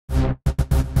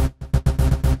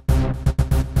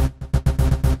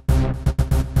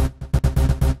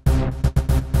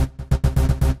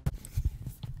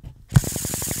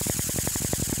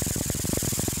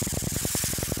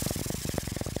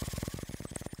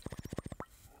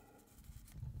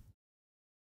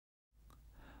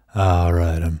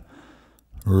Alright, I'm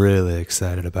really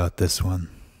excited about this one.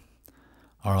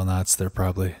 Auralnauts,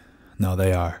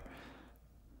 they are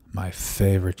my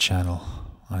favorite channel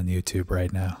on YouTube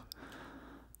right now.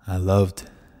 I loved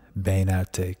Bane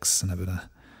Outtakes, and I've been a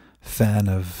fan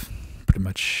of pretty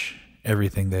much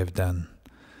everything they've done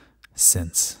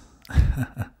since.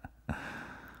 That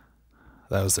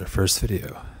was their first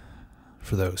video,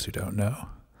 for those who don't know.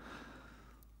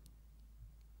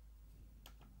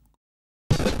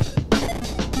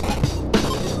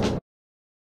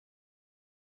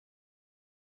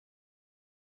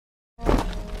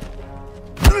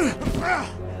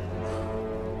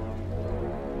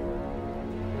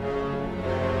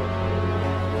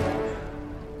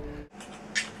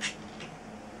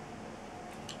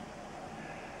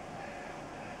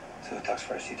 So who talks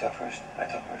first? You talk first? I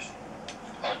talk first?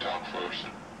 I talk first.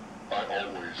 I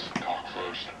always talk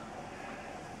first.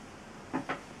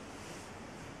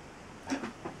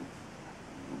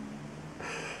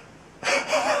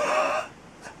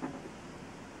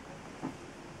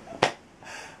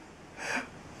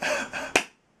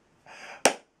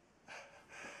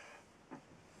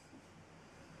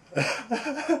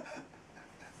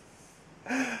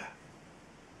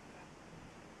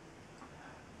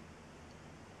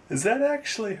 Is that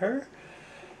actually her?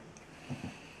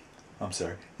 I'm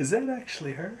sorry. Is that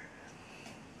actually her?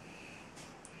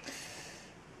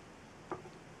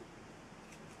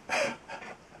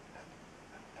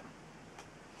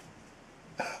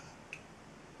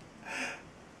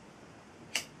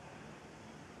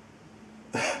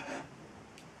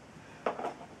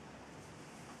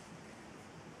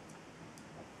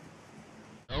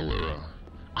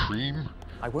 Cream?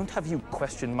 I won't have you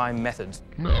question my methods.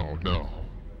 No.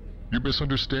 You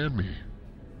misunderstand me.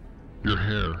 Your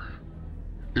hair.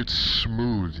 It's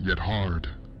smooth yet hard.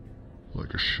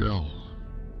 Like a shell.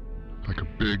 Like a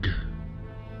big,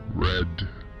 red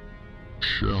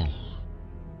shell.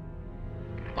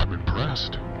 I'm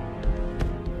impressed.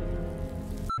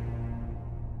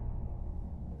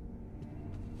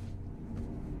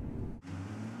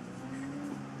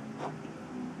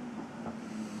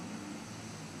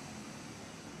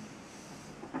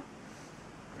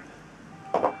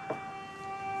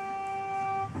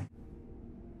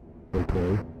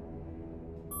 Okay.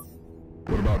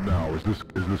 What about now? Is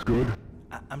this good?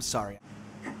 I'm sorry.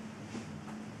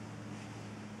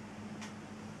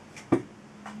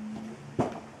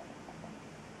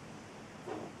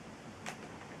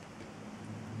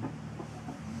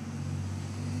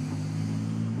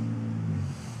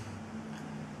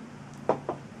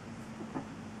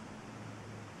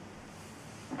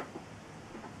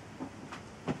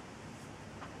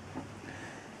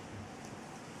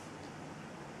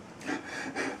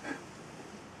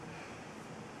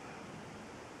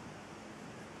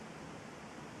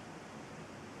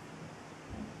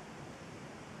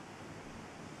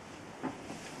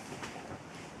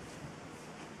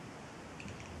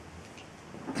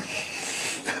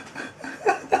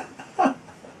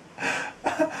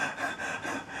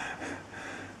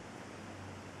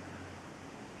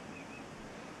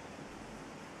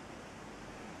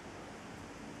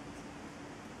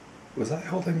 Was I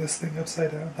holding this thing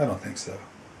upside down? I don't think so.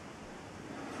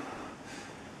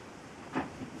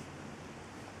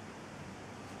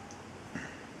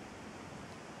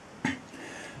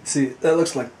 See, that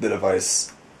looks like the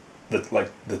device,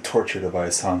 like the torture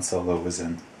device Han Solo was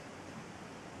in.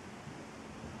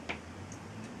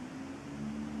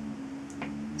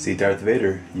 See, Darth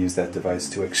Vader used that device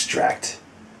to extract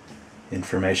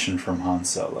information from Han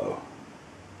Solo.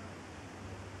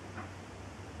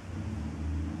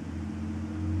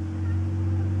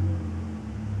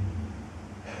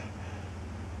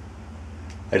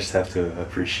 I just have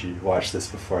to watch this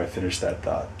before I finish that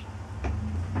thought.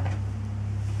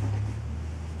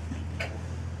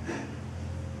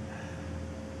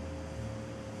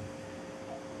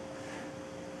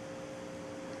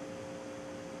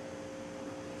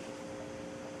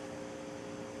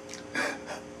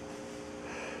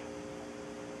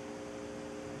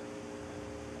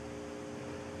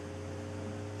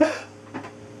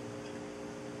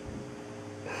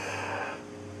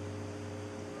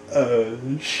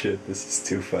 Oh shit, this is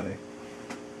too funny.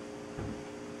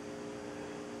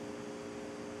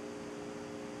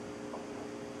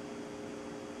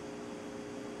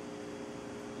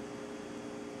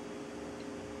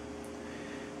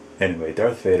 Anyway,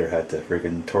 Darth Vader had to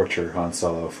friggin' torture Han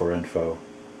Solo for info.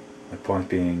 My point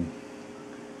being,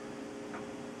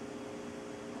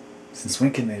 since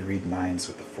when can they read minds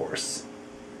with the Force?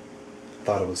 I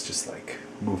thought it was just like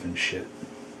moving shit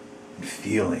and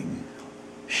feeling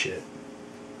shit.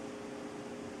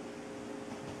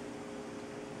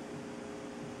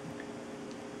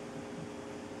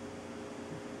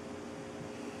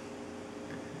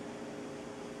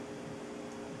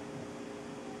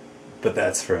 But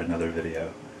that's for another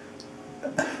video.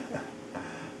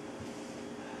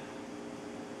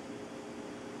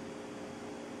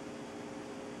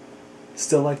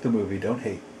 Still like the movie, don't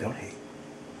hate, don't hate.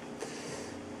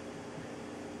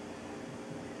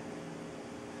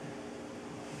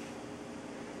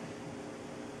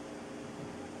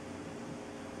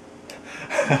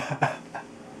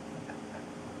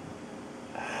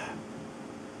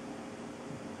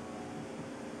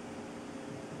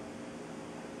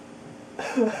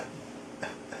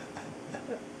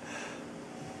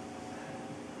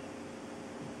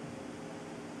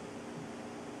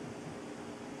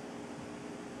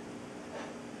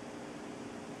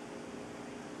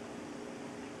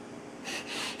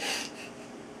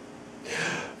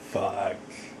 Fuck.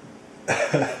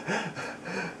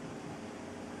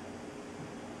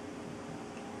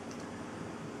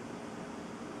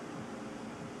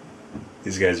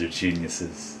 These guys are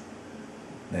geniuses.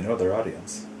 They know their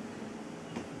audience.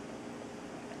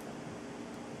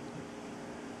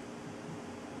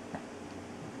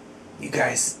 You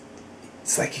guys,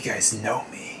 it's like you guys know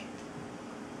me.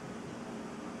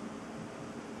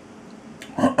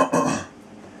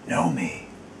 Know me.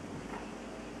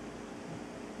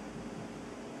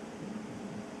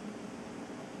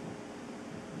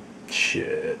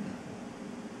 Shit.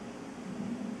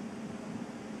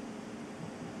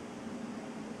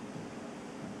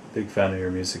 Big fan of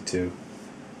your music too.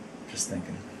 Just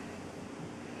thinking.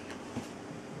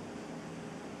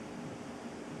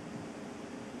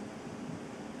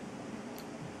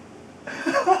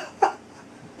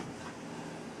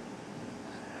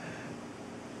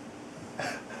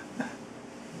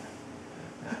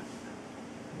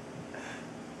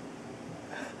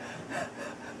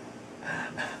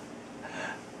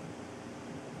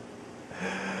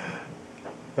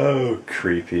 Oh,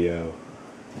 creepy-o.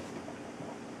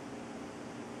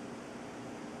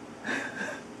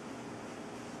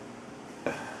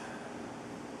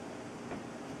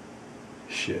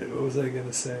 Shit, what was I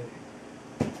gonna say?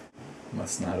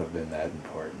 Must not have been that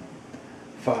important.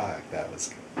 Fuck, that was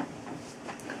good.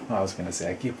 Well, I was gonna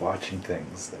say, I keep watching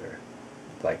things that are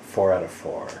like 4 out of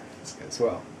 4 as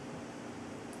well.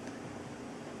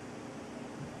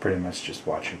 Pretty much just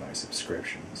watching my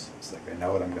subscriptions. It's like I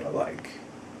know what I'm gonna like.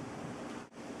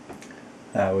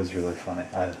 That was really funny.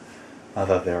 I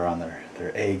thought they were on their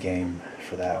A game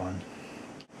for that one.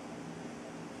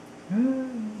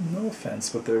 No offense,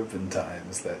 but there have been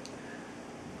times that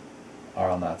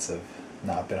Auralnauts have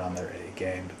not been on their A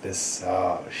game, but this,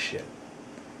 oh shit.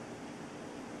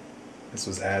 This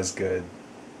was as good,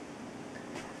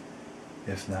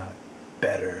 if not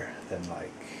better, than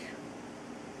like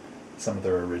some of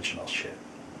their original shit.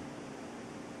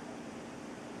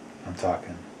 I'm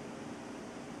talking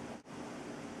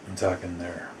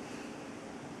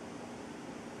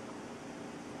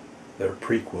their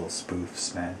prequel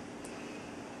spoofs, man.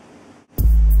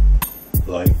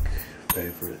 Like,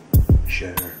 favorite,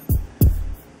 share,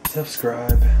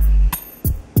 subscribe.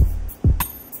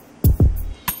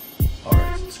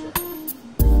 Alright, subscribe.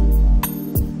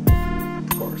 Of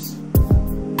course.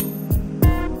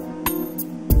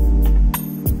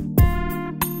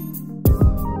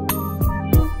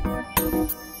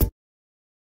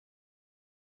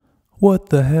 What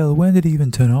the hell? When did he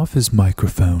even turn off his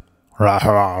microphone?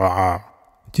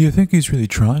 Do you think he's really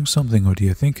trying something, or do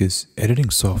you think his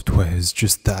editing software is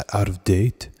just that out of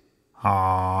date?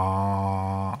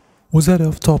 Was that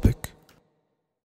off topic?